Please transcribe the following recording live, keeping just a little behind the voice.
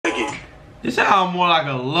This sounds more like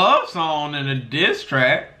a love song than a diss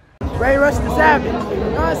track. Ray Rush the Savage. You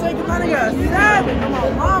know what I'm saying? Cause my nigga a savage. Come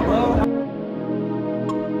on, mama.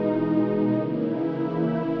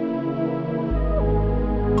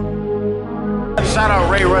 Shout out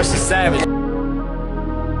Ray Rush the Savage.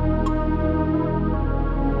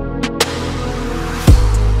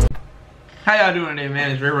 How y'all doing today, man?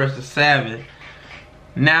 It's Ray Rush the Savage.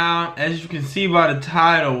 Now, as you can see by the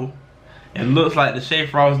title, it looks like Deshae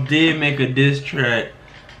Frost did make a diss track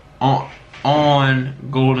on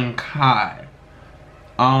Golden Kai.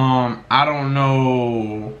 I don't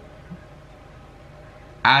know.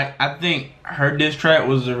 I think her diss track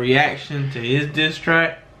was a reaction to his diss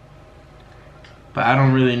track, but I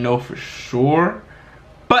don't really know for sure.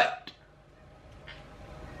 But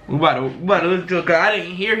we about to look to it, cause I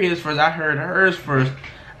didn't hear his first. I heard hers first.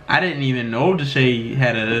 I didn't even know Deshae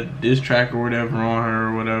had a diss track or whatever on her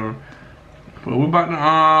or whatever. But we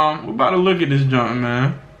about to look at this junk,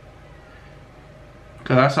 man.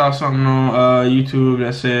 Cause I saw something on YouTube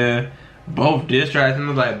that said both diss tracks, and I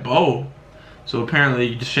was like, both. So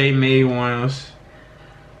apparently Deshae made one. Let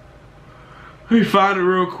me find it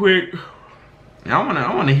real quick.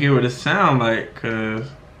 I wanna hear what it sound like,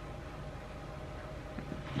 cause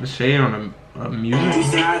Deshae on a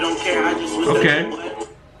music. Okay.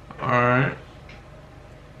 Alright.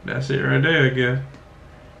 That's it right there, I guess.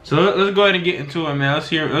 So let's go ahead and get into it, man. Let's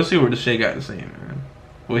see what Deshae got to say, man.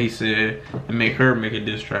 What he said, and make her make a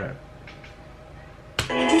diss track.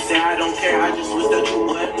 You say I don't care, I just wish that you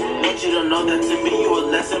would. Want you to know that to me you a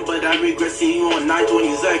lesson, but I regret seeing you on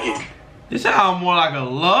 9/22. This sounds more like a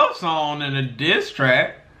love song than a diss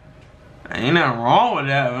track. Ain't nothing wrong with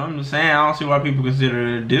that, but I'm just saying I don't see why people consider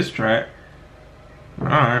it a diss track.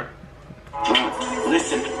 Alright.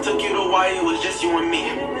 Listen, took you to YE, it was just you and me.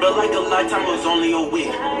 But like a lifetime, it was only a week.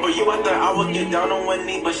 For you, I thought I would get down on one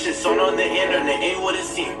knee, but shit's on the internet ain't what it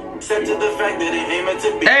seemed. Except to the fact that it ain't meant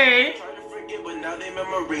to be. Hey! Trying to forget, but now they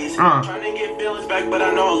memories. Trying to get feelings back, but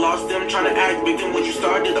I know I lost them. Trying to act big, and when you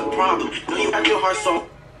started the problem. Know you had your heart so.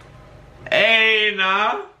 Hey,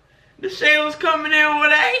 nah. Deshae was coming in with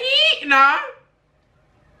that heat, nah.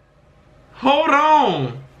 Hold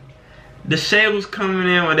on. Deshae was coming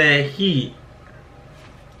in with that heat.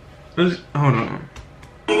 Hold on.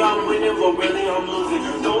 I'm winning, but really I'm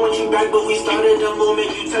losing. Don't want you back, but we started the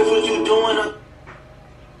movement. You text what you doing.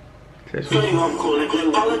 So you I'm cool.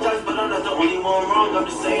 Apologize, but I'm not the only one wrong. I'm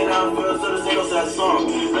just saying how I feel, so the singles that song.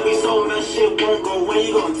 Let me so mess shit won't go away.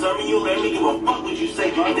 You gon' tell me you let me give a fuck what you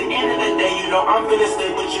say. At the end of the day, you know I'm finna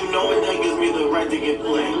stay, but you know it that gives me the right to get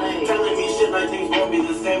played. Telling me shit like things won't be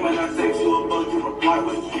the same when I text you about you reply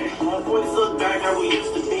with voice look back how we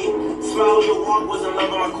used to be. Smile your walk was in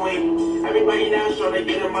love with my queen. Everybody now is trying to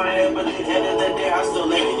get in my head, but at the end of the day, I still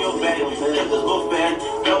lay in your bed. Kept us both bad.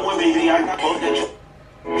 Don't worry, baby, I got both that you.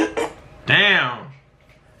 Damn.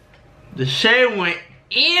 Deshae went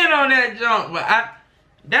in on that jump, but that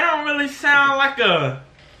don't really sound like a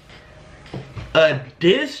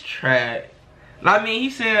diss track. I mean, he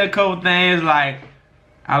said a couple things like,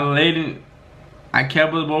 I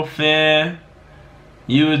kept us both fed.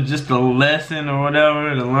 You was just a lesson or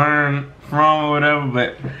whatever to learn from or whatever,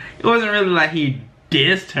 but it wasn't really like he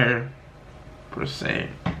dissed her per se.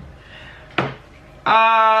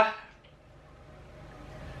 I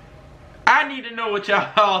need to know what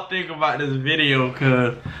y'all think about this video,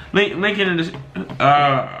 cause link in this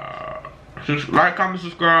like, comment,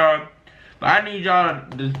 subscribe. But I need y'all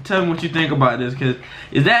to tell me what you think about this, cause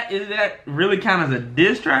is that really kind of a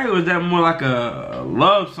diss track, or is that more like a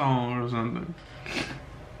love song or something?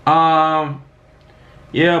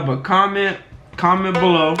 Yeah, but comment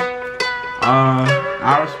below.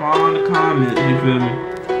 I'll respond to comments, you feel me?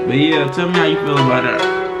 But yeah, tell me how you feel about that.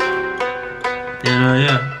 And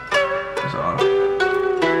yeah. That's all.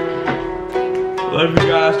 Love you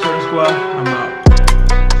guys, Turtle Squad.